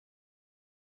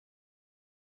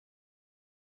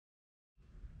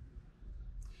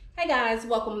Hi guys,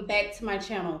 welcome back to my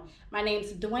channel. My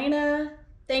name's Dwayna.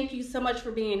 Thank you so much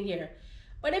for being here.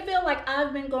 But I feel like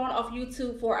I've been going off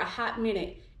YouTube for a hot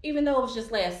minute, even though it was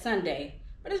just last Sunday.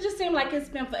 But it just seemed like it's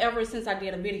been forever since I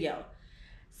did a video.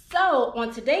 So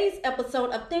on today's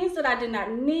episode of things that I did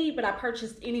not need but I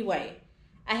purchased anyway,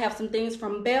 I have some things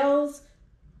from Bells.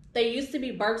 They used to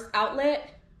be Burkes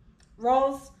Outlet,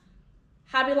 Ross,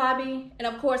 Hobby Lobby, and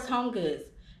of course Homegoods.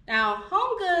 Now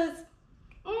Homegoods,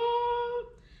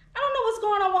 I don't know what's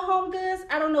going on with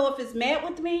HomeGoods. I don't know if it's mad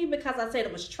with me because I said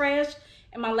it was trash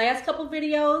in my last couple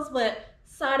videos, but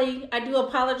sorry, I do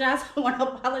apologize. I want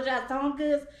to apologize to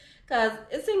HomeGoods because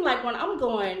it seemed like when I'm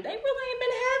going, they really ain't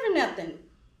been having nothing.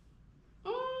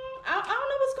 I don't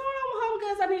know what's going on with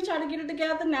HomeGoods. I need y'all to get it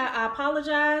together. Now, I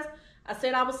apologize. I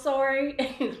said I was sorry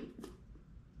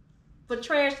for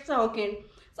trash talking.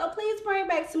 So please bring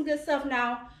back some good stuff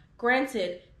now.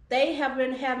 Granted, they have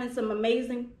been having some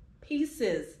amazing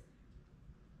pieces.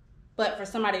 But for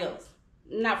somebody else,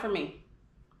 not for me.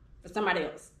 For somebody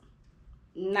else,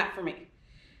 not for me.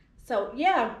 So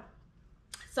yeah.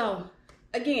 So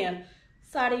again,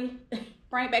 sorry,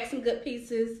 bring back some good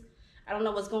pieces. I don't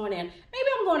know what's going in. Maybe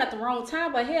I'm going at the wrong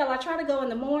time, but hell, I try to go in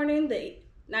the morning,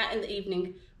 not in the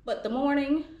evening, but the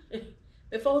morning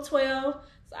before 12.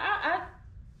 So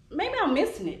maybe I'm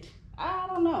missing it. I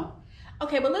don't know.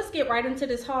 Okay, but let's get right into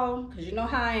this haul because you know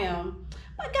how I am.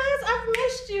 But guys, I've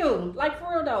missed you. Like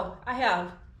for real though, I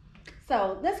have.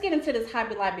 So let's get into this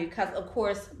Hobby Lobby because of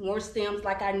course, more stems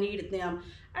like I needed them.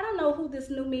 I don't know who this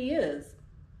new me is.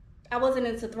 I wasn't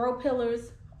into throw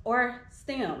pillars or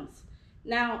stems.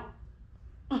 Now,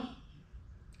 I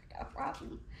got a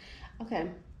problem.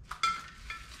 Okay.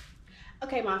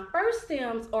 Okay, my first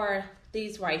stems are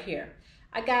these right here.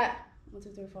 I got 1,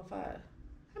 2, 3, 4, 5.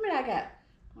 How many I got?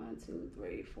 1, 2,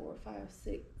 3, 4, 5,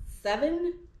 6,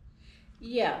 7.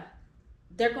 Yeah,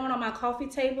 they're going on my coffee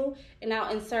table, and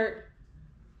I'll insert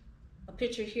a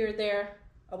picture here, there,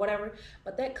 or whatever.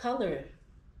 But that color,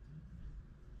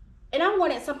 and I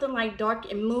wanted something like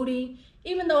dark and moody,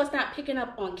 even though it's not picking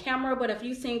up on camera. But if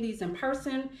you've seen these in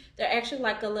person, they're actually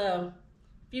like a little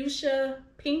fuchsia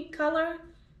pink color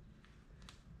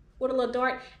with a little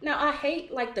dark. Now I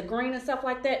hate like the green and stuff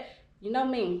like that. You know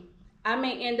me, I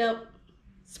may end up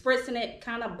spritzing it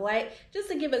kind of black just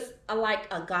to give it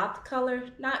like a goth color.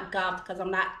 Not goth because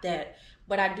I'm not that,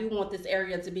 but I do want this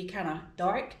area to be kind of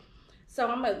dark. So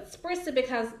I'm gonna spritz it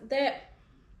because that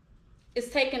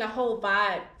is taking a whole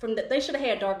vibe from that. They should have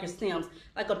had darker stems,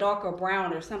 like a darker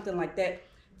brown or something like that,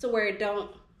 to where it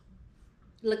don't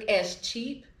look as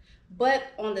cheap. But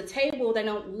on the table, they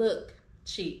don't look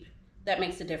cheap. That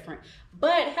makes it different.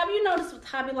 But have you noticed with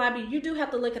Hobby Lobby, you do have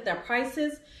to look at their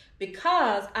prices,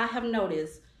 because I have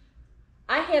noticed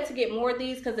I had to get more of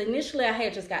these because initially I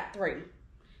had just got 3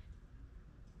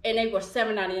 and they were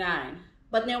 $7.99.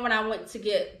 But then when I went to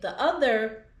get the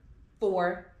other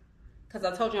 4, because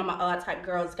I told you I'm an odd type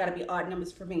girl, it's got to be odd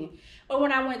numbers for me. But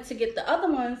when I went to get the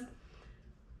other ones,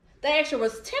 they actually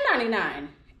was $10.99. And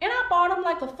I bought them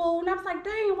like a fool, and I was like,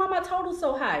 dang, why my total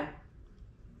so high?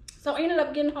 So I ended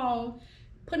up getting home,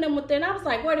 putting them within. I was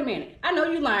like, wait a minute, I know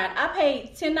you lying. I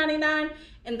paid $10.99,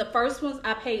 and the first ones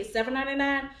I paid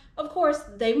 $7.99. Of course,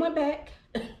 they went back.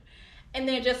 And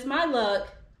then just my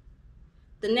luck,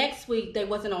 the next week they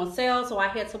wasn't on sale, so I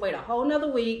had to wait a whole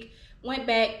nother week. Went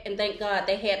back, and thank God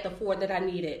they had the 4 that I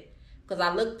needed, because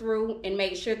I looked through and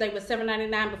made sure they were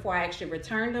 $7.99 before I actually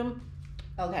returned them.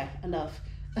 Okay, enough.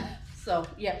 So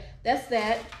yeah, that's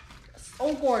that.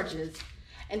 So gorgeous.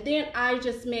 And then I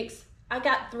just mixed, I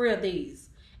got 3 of these,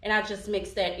 and I just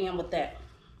mixed that in with that.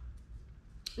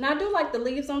 Now I do like the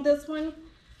leaves on this one,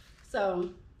 so,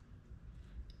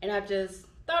 and I just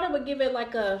thought it would give it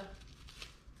like a,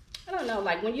 I don't know,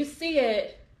 like when you see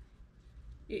it,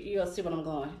 you'll see what I'm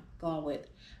going with.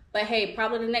 But hey,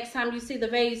 probably the next time you see the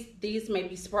vase, these may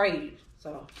be sprayed.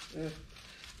 So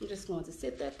I'm just going to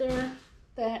sit that there,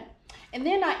 that. And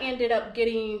then I ended up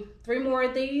getting 3 more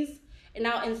of these. And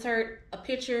I'll insert a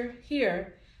picture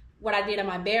here, what I did in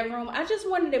my bedroom. I just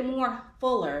wanted it more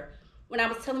fuller. When I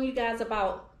was telling you guys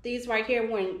about these right here,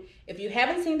 if you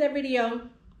haven't seen that video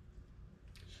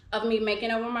of me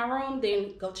making over my room,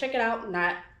 then go check it out.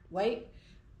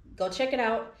 Go check it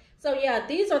out. So yeah,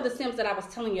 these are the stems that I was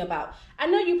telling you about. I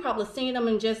know you probably seen them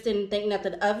and just didn't think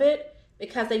nothing of it,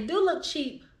 because they do look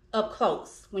cheap up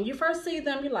close. When you first see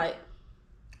them, you're like,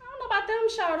 I don't know about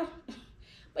them, shawty.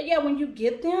 But yeah, when you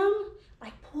get them,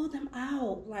 like pull them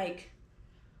out, like,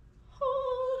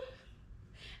 oh,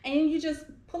 and you just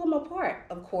pull them apart,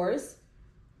 of course.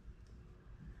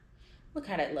 Look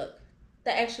how that look.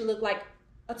 That actually look like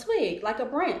a twig, like a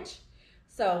branch.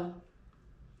 So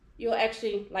you'll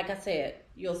actually, like I said,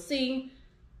 you'll see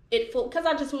it full, because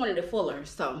I just wanted it fuller.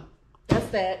 So that's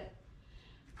that.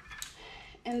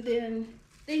 And then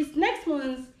these next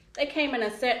ones, they came in a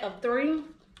set of 3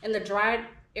 in the dried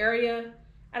area.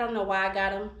 I don't know why I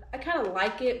got them. I kind of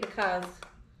like it because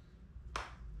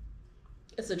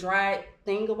it's a dried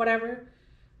thing or whatever.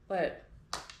 But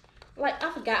like, I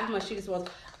forgot how much these was.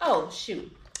 Oh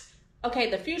shoot.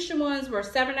 Okay, the fuchsia ones were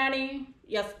 $7.90.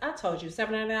 Yes, I told you,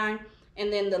 $7.99.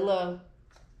 And then the little,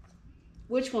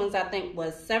 which ones I think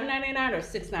was $7.99 or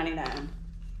 $6.99.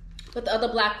 But the other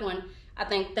black one, I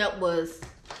think that was,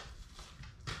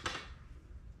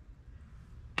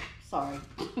 sorry,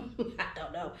 I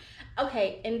don't know.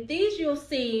 Okay, and these you'll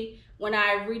see when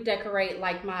I redecorate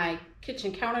like my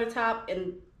kitchen countertop,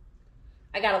 and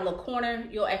I got a little corner.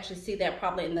 You'll actually see that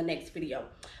probably in the next video.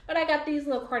 But I got these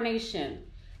little carnation.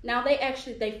 Now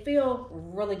they feel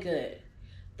really good.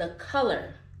 The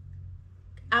color,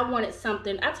 I wanted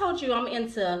something. I told you I'm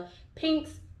into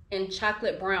pinks and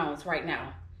chocolate browns right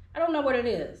now. I don't know what it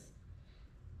is,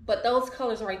 but those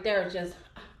colors right there are just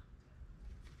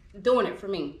doing it for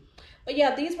me. But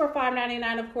yeah, these were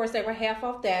 $5.99. Of course, they were half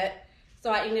off that.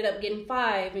 So I ended up getting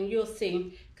 5, and you'll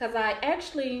see, because I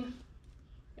actually,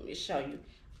 let me show you.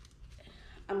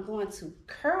 I'm going to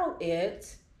curl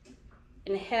it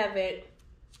and have it,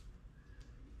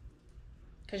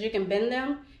 because you can bend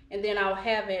them, and then I'll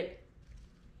have it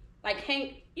like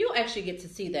hang. You'll actually get to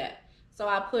see that. So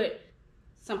I'll put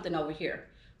something over here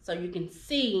so you can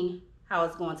see how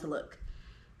it's going to look.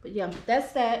 But yeah,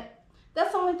 that's that.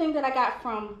 That's the only thing that I got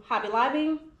from Hobby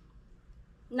Lobby.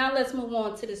 Now let's move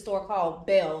on to the store called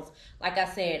Bells. Like I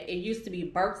said, it used to be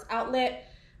Burkes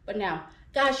outlet, but now,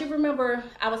 guys, you remember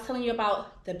I was telling you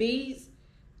about the beads?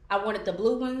 I wanted the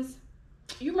blue ones.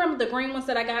 You remember the green ones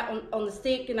that I got on the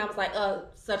stick, and I was like,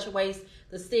 such a waste.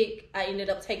 The stick, I ended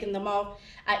up taking them off.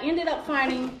 I ended up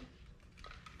finding,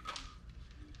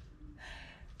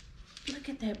 look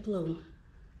at that blue.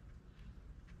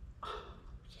 Oh,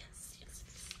 yes, yes,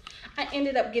 yes. I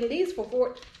ended up getting these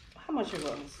for how much are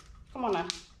those? Come on now.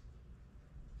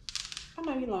 I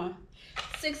know you're lying.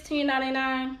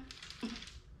 $16.99.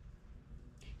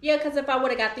 Yeah, because if I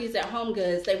would have got these at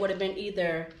Homegoods, they would have been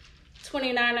either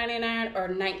 $29.99 or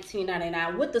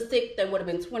 $19.99. With the stick, they would have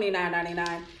been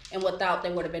 $29.99, and without,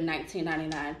 they would have been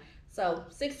 $19.99. So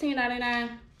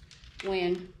 $16.99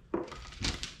 when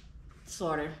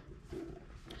sorta.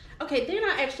 Okay, then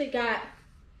I actually got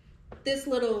this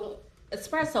little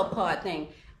espresso pod thing.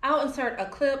 I'll insert a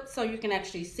clip so you can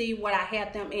actually see what I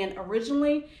had them in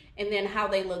originally and then how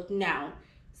they look now.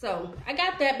 So I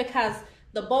got that because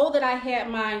the bowl that I had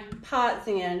my pods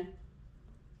in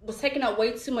was taking up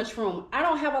way too much room. I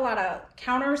don't have a lot of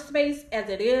counter space as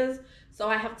it is, so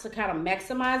I have to kind of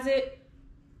maximize it.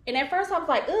 And at first I was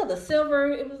like, oh, the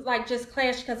silver, it was like just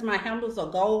clashed because my handles are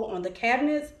gold on the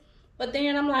cabinets. But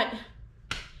then I'm like,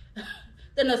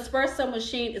 the espresso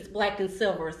machine is black and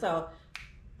silver, so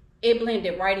it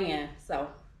blended right in. So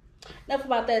enough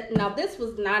about that. Now this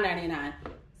was $9.99.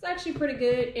 It's actually pretty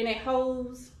good, and it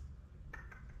holds,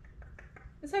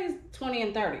 it says 20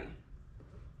 and 30.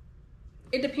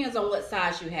 It depends on what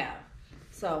size you have.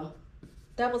 So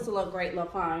that was a great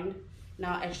little find.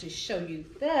 Now I'll actually show you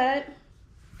that.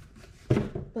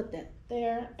 Put that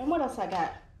there. And what else I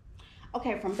got?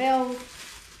 Okay, from Bells.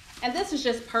 And this is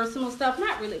just personal stuff.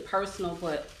 Not really personal,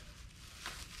 but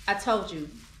I told you,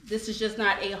 this is just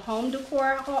not a home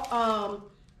decor.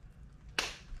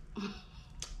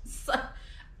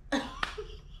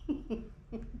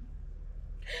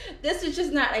 This is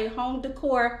just not a home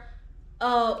decor.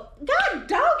 God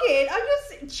dog it. Are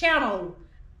you channel?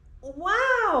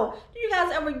 Wow. Do you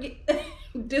guys ever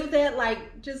do that?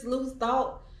 Like just lose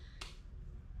thought?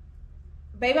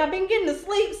 Baby, I've been getting to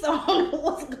sleep, so I don't know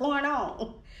what's going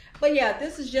on. But yeah,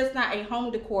 this is just not a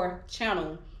home decor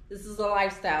channel. This is a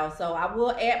lifestyle. So I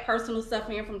will add personal stuff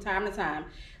in from time to time.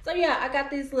 So yeah, I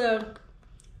got these little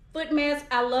foot masks.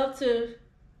 I love to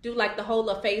do like the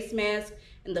whole face mask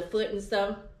and the foot and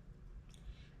stuff.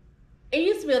 It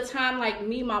used to be a time like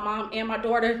me, my mom, and my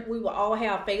daughter, we would all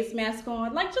have face masks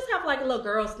on. Like just have like a little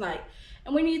girl's night.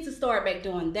 And we need to start back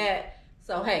doing that.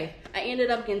 So hey, I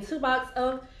ended up getting 2 boxes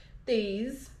of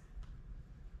these.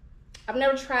 I've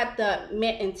never tried the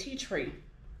mint and tea tree.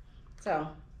 So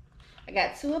I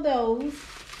got 2 of those.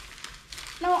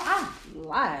 No, I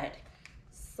lied.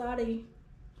 Sorry.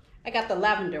 I got the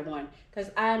lavender one because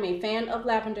I am a fan of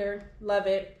lavender. Love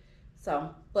it.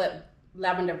 So, but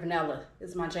lavender vanilla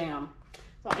is my jam.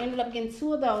 So I ended up getting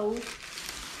 2 of those.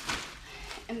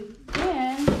 And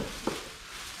then,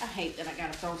 I hate that I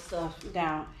gotta throw stuff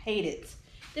down. Hate it.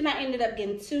 Then I ended up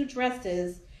getting 2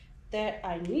 dresses. that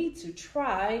I need to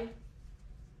try.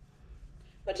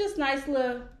 But just nice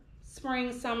little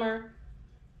spring, summer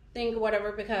thing or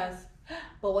whatever, because,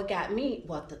 but what got me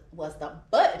was the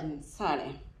buttons,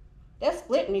 honey. That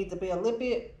split needs to be a little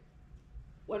bit,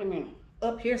 what do you mean,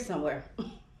 up here somewhere.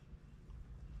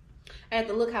 I had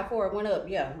to look how far it went up.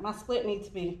 Yeah, my split needs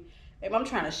to be, if I'm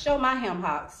trying to show my ham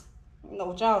hocks, you know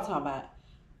what y'all talking about.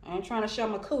 I ain't trying to show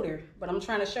my cooter, but I'm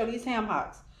trying to show these ham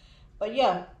hocks. But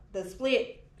yeah, the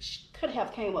split could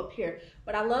have came up here.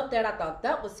 But I love that. I thought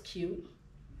that was cute.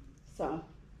 So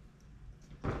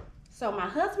my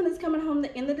husband is coming home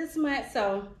the end of this month,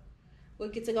 so we'll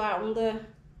get to go out on the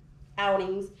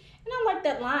outings. And I like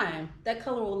that lime. That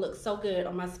color will look so good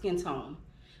on my skin tone.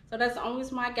 So that's the only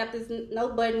reason why I got this, no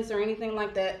buttons or anything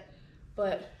like that.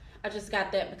 But I just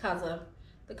got that because of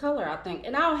the color, I think.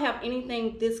 And I don't have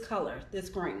anything this color, this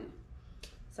green.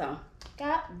 So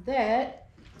got that.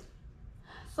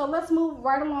 So let's move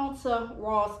right along to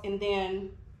Ross, and then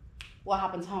we'll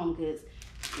hop into Homegoods.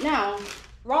 Now,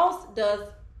 Ross does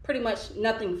pretty much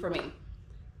nothing for me.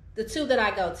 The two that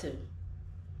I go to.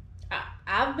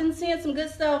 I've been seeing some good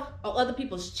stuff on other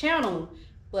people's channel,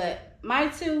 but my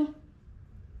two,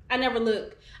 I never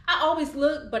look. I always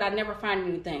look, but I never find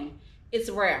anything. It's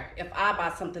rare if I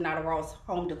buy something out of Ross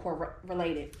home decor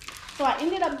related. So I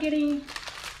ended up getting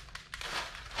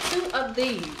two of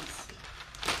these.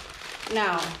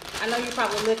 Now, I know you're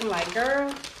probably looking like,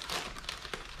 girl,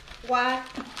 why?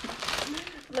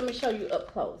 Let me show you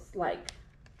up close. Like,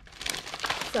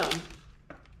 so,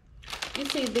 you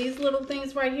see these little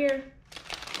things right here?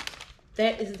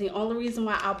 That is the only reason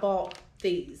why I bought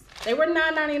these. They were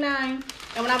 $9.99, and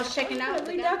when I was checking out,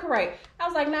 redecorate. I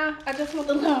was like, nah, I just want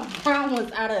the little brown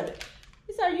ones out of it.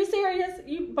 He said, are you serious?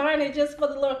 You buying it just for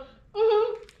the little,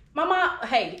 My mom,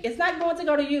 hey, it's not going to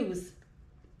go to use.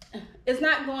 It's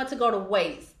not going to go to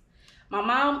waste. My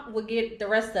mom will get the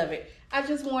rest of it. I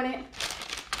just wanted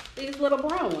these little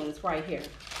brown ones right here.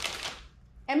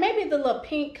 And maybe the little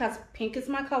pink, because pink is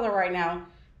my color right now.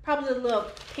 Probably the little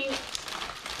pink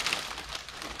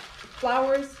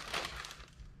flowers.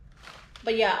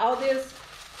 But yeah, all this,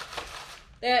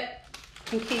 that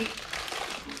can keep.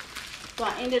 So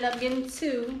I ended up getting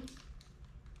two,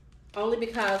 only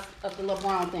because of the little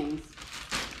brown things.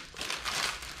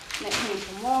 And that came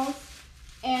from Ross.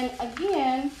 And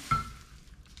again,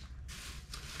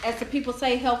 as the people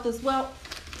say, health is wealth.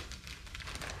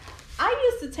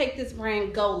 I used to take this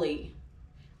brand Goli,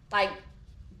 like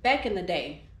back in the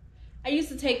day. I used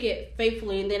to take it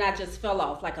faithfully, and then I just fell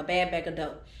off like a bad bag of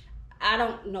dope. I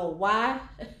don't know why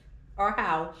or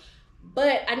how,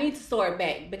 but I need to start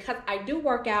back because I do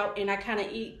work out and I kind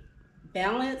of eat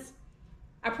balanced.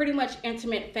 I pretty much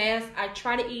intermittent fast. I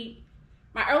try to eat,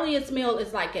 my earliest meal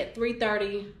is like at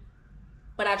 3:30,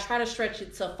 but I try to stretch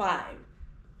it to 5,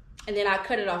 and then I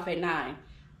cut it off at 9.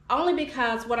 Only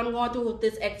because what I'm going through with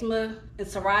this eczema and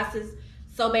psoriasis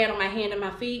so bad on my hand and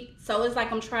my feet. So it's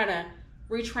like I'm trying to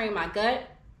retrain my gut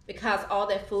because all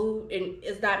that food and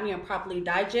is not being properly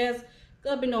digested.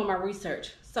 I've been doing my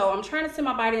research. So I'm trying to send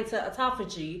my body into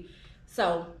autophagy.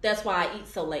 So that's why I eat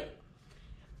so late.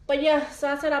 But yeah, so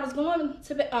I said I was going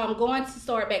to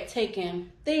start back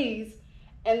taking these,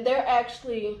 and they're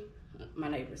actually, my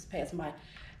neighbors passing by.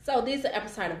 So these are apple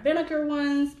cider vinegar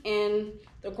ones, and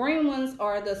the green ones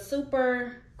are the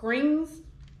super greens.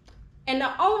 And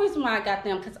the only reason why I got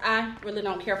them, because I really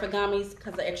don't care for gummies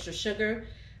because of extra sugar,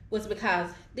 was because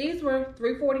these were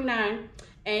 $3.49.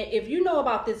 And if you know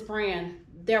about this brand,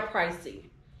 they're pricey.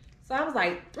 So I was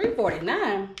like,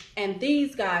 $3.49? And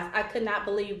these guys, I could not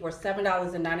believe, were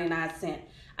 $7.99.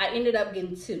 I ended up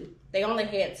getting two. They only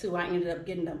had two. I ended up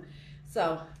getting them.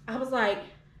 So I was like,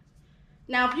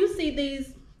 now if you see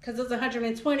these, because it's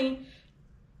 120,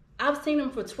 I've seen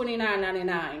them for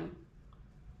 $29.99.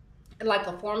 Like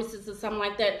a pharmacist or something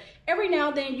like that. Every now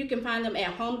and then you can find them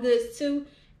at Homegoods too.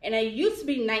 And they used to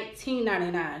be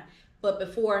 $19.99, but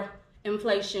before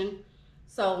inflation.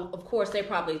 So of course they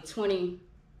probably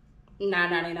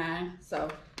 $29.99. So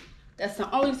that's the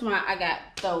only reason why I got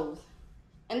those.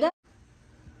 And then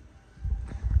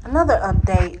another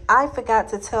update, I forgot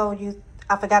to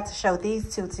show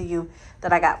these two to you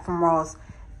that I got from Ross.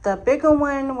 The bigger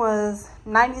one was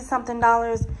 $90-something,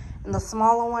 and the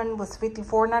smaller one was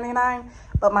 $54.99.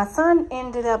 But my son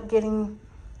ended up getting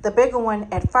the bigger one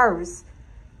at first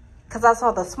because I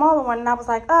saw the smaller one and I was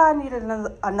like, oh, I needed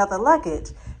another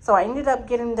luggage. So I ended up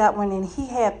getting that one, and he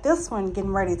had this one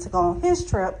getting ready to go on his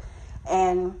trip.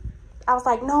 And I was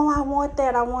like, no, I want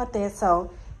that.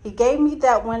 So he gave me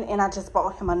that one, and I just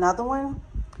bought him another one.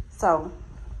 So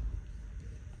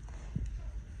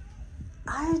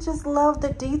I just love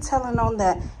the detailing on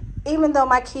that. even though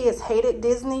my kids hated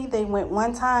Disney, they went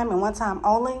one time and one time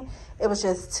only. It was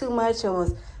just too much.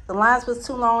 The lines was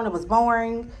too long. It was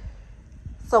boring.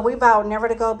 So we vowed never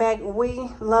to go back. We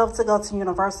love to go to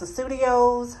Universal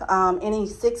Studios, any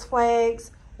Six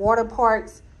Flags, water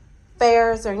parks,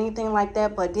 fairs, or anything like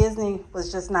that. But Disney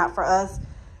was just not for us.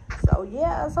 So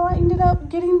yeah, so I ended up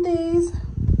getting these.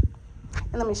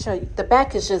 And let me show you. The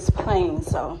back is just plain,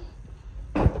 so.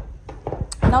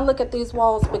 Now look at these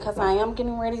walls because I am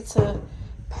getting ready to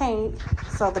paint.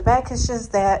 So the back is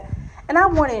just that. And I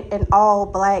wanted an all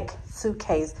black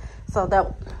suitcase. So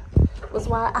that was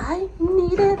why I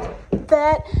needed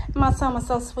that. My son was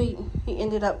so sweet. He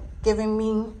ended up giving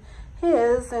me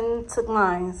his and took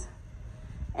mine.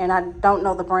 And I don't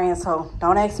know the brand, so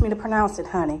don't ask me to pronounce it,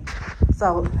 honey.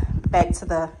 So back to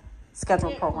the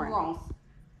schedule program.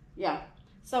 Yeah.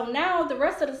 So now the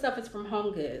rest of the stuff is from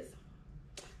Homegoods.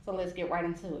 So let's get right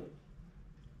into it.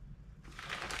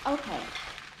 Okay.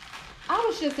 I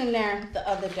was just in there the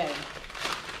other day.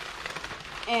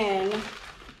 And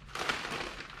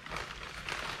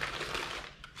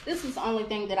this is the only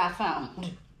thing that I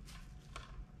found.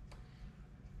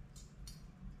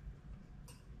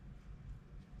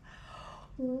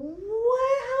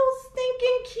 What? How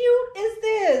stinking cute is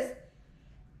this?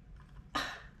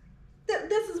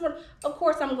 This is what, of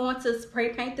course, I'm going to spray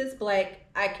paint this black.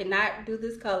 I cannot do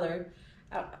this color.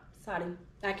 Sorry,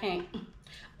 I can't.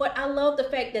 But I love the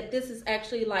fact that this is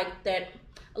actually like that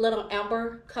little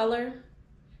amber color.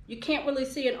 You can't really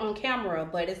see it on camera,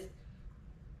 but it's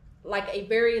like a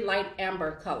very light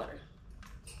amber color.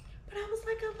 But I was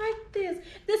like, I like this.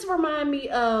 This reminds me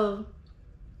of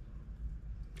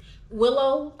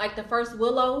Willow, like the first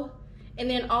Willow, and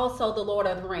then also the Lord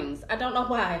of the Rings. I don't know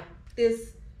why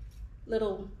this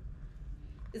little,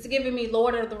 it's giving me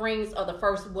Lord of the Rings or the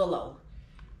first Willow.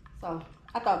 So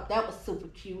I thought that was super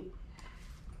cute.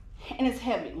 And it's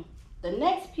heavy. The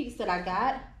next piece that I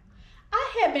got,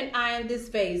 I have been eyeing this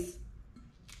vase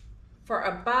for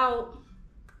about,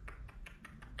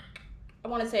 I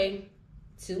want to say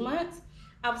 2 months.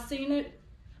 I've seen it,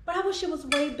 but I wish it was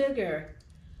way bigger.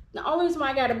 The only reason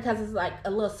why I got it because it's like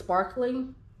a little sparkly.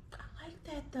 I like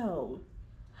that though.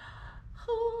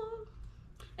 Oh.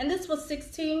 And this was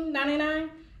 $16.99.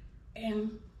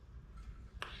 And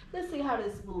let's see how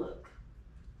this will look.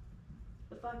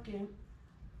 If I can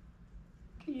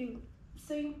you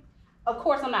see? Of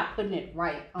course, I'm not putting it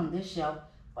right on this shelf,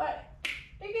 but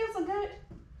it gives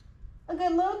a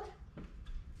good look.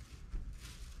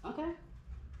 Okay.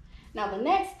 Now the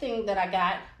next thing that I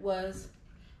got was,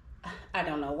 I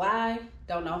don't know why,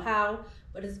 don't know how,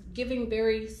 but it's giving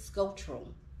very sculptural.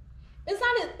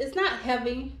 It's not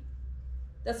heavy.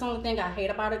 That's the only thing I hate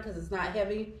about it because it's not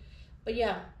heavy. But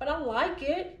yeah, but I like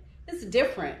it. It's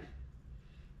different.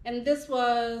 And this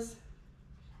was,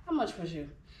 how much was you?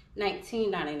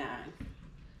 $19.99.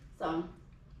 So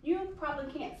you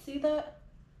probably can't see that,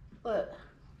 but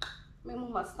let me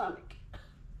move my stomach.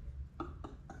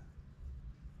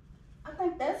 I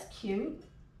think that's cute.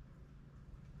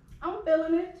 I'm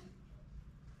feeling it.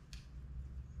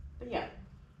 But yeah.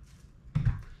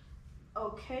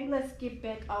 Okay, let's get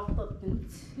back off up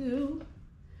into,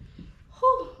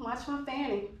 watch my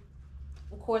fanny.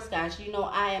 Of course, guys, you know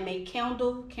I am a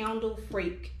candle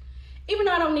freak. Even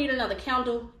though I don't need another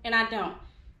candle, and I don't.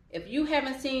 If you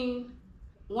haven't seen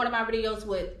one of my videos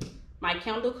with my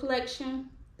candle collection,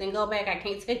 then go back. I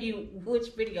can't tell you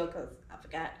which video because I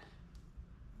forgot.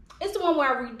 It's the one where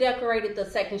I redecorated the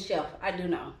second shelf. I do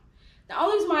know. The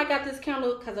only reason why I got this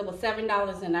candle because it was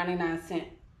 $7.99.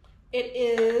 It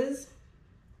is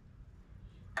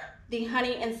the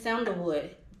honey and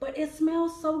sandalwood, but it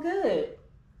smells so good.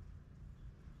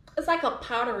 It's like a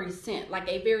powdery scent, like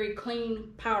a very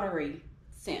clean powdery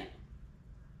scent.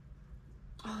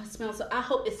 Oh, it smells so, I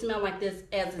hope it smells like this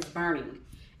as it's burning.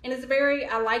 And it's very,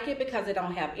 I like it because it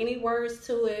don't have any words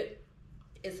to it.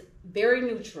 It's very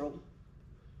neutral.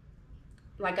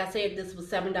 Like I said, this was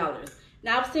 $7.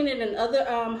 Now I've seen it in other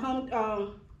I'm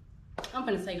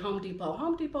gonna say Home Depot.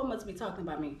 Home Depot must be talking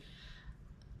about me.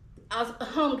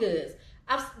 Homegoods.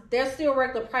 They're still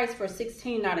regular price for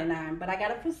 $16.99, but I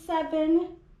got it for $7.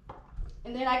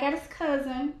 And then I got his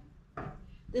cousin,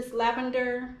 this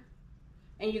lavender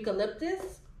and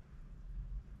eucalyptus.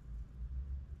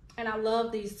 And I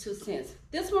love these two scents.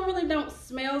 This one really don't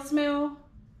smell.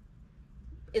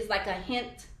 It's like a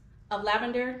hint of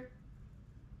lavender.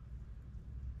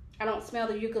 I don't smell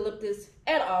the eucalyptus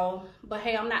at all, but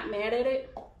hey, I'm not mad at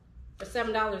it. For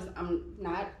 $7, I'm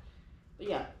not, but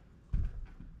yeah.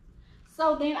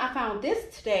 So then I found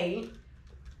this today.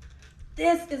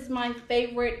 This is my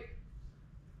favorite,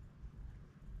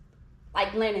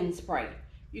 like linen spray.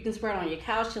 You can spread on your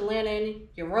couch, your linen,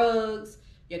 your rugs,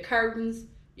 your curtains,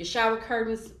 your shower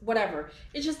curtains, whatever.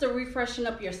 It's just a refreshing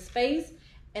up your space.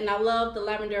 And I love the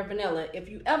lavender vanilla. If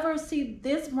you ever see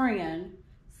this brand,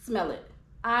 smell it.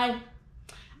 I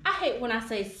hate when I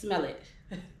say smell it.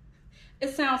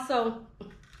 It sounds so,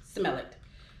 smell it.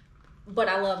 But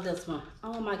I love this one.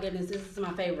 Oh my goodness, this is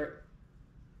my favorite.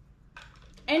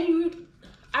 And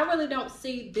I really don't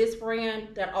see this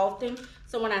brand that often.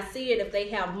 So when I see it, if they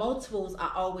have multiples,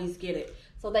 I always get it.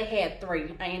 So they had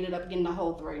 3. I ended up getting the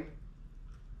whole 3.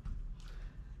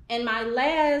 And my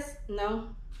last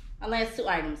 2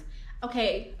 items.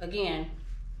 Okay, again,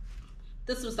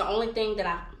 this was the only thing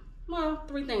that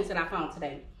 3 things that I found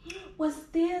today. Was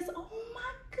this, oh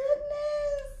my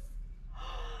goodness.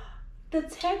 The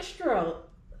texture. Oh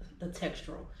my goodness,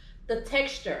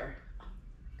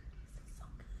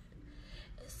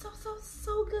 it's so good. It's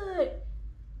so good.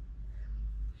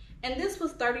 And this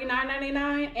was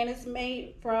 $39.99 and it's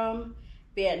made from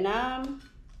Vietnam,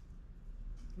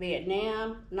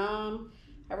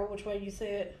 however which way you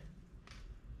say it.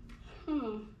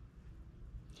 I'm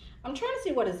trying to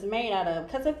see what it's made out of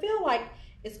because I feel like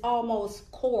it's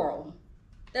almost coral.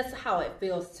 That's how it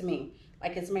feels to me.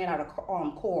 Like it's made out of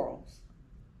corals.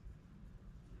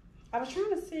 I was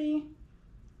trying to see.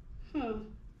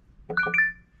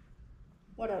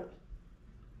 What up?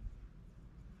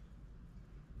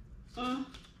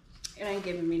 It ain't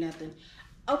giving me nothing.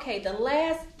 Okay, the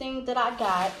last thing that I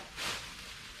got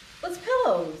was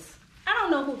pillows. I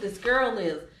don't know who this girl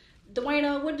is.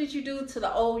 Dwayna, what did you do to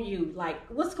the old you? Like,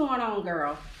 what's going on,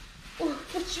 girl?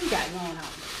 What you got going on?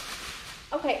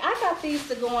 Okay, I got these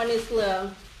to go on this little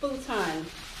futon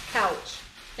couch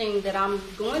thing that I'm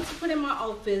going to put in my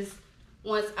office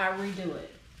once I redo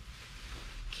it.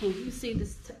 Can you see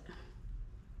this?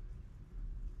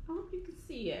 I hope you can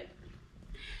see it.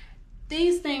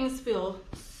 These things feel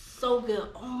so good.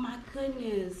 Oh my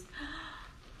goodness.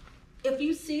 If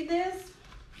you see this,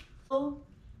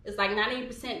 it's like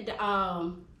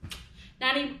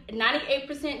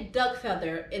 98% duck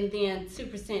feather and then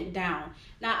 2% down.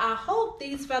 Now I hope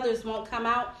these feathers won't come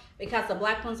out because the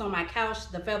black ones on my couch,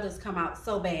 the feathers come out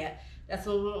so bad. That's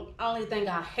the only thing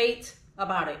I hate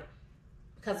about it,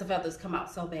 because the feathers come out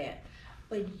so bad.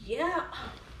 But yeah,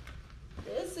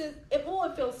 it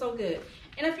feels so good.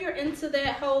 And if you're into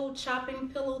that whole chopping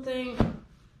pillow thing,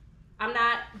 I'm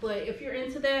not, but if you're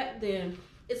into that, then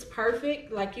it's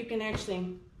perfect. Like you can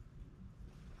actually,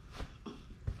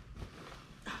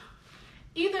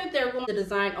 either they're going to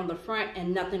design on the front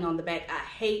and nothing on the back. I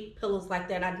hate pillows like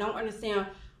that. I don't understand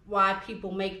why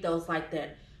people make those like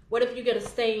that. What if you get a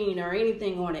stain or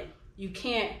anything on it? You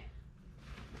can't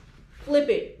flip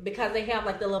it because they have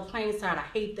like the little plain side. I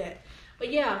hate that.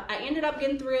 But yeah, I ended up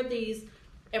getting 3 of these.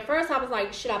 At first I was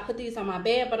like, should I put these on my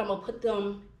bed? But I'm gonna put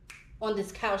them on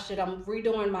this couch that I'm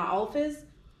redoing my office.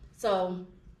 So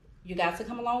you guys can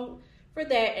come along for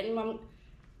that. And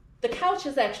the couch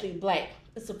is actually black.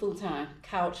 It's a futon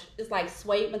couch. It's like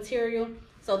suede material.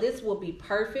 So this will be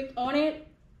perfect on it.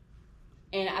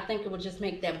 And I think it would just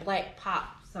make that black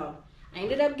pop. So I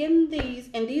ended up getting these.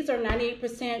 And these are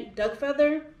 98% duck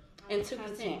feather and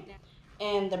 2%.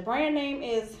 And the brand name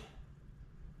is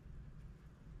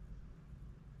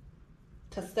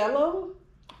Costello,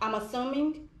 I'm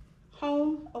assuming,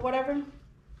 home or whatever.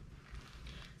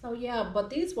 So yeah, but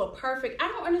these were perfect. I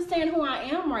don't understand who I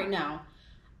am right now.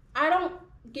 I don't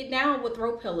get down with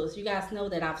throw pillows. You guys know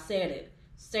that I've stated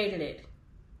it,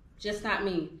 just not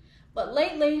me. But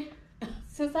lately,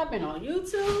 since I've been on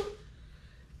YouTube,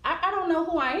 I don't know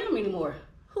who I am anymore.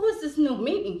 Who is this new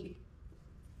me?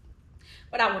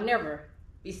 But I would never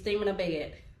be steaming a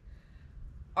bed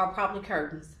or probably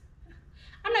curtains.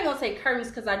 I'm not gonna say curtains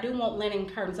because I do want linen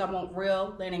curtains. I want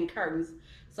real linen curtains.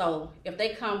 So if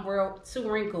they come real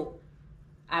too wrinkled,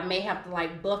 I may have to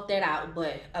like buff that out,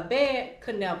 but a bed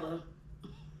could never.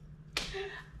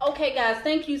 Okay guys,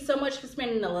 thank you so much for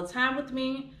spending a little time with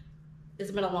me.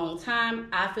 It's been a long time.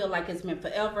 I feel like it's been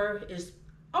forever. It's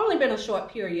only been a short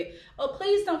period. Oh,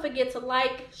 please don't forget to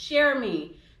like, share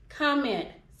me, comment,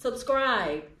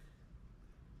 subscribe.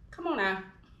 Come on now.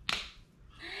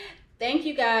 Thank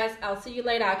you guys. I'll see you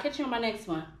later. I'll catch you on my next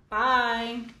one.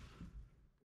 Bye.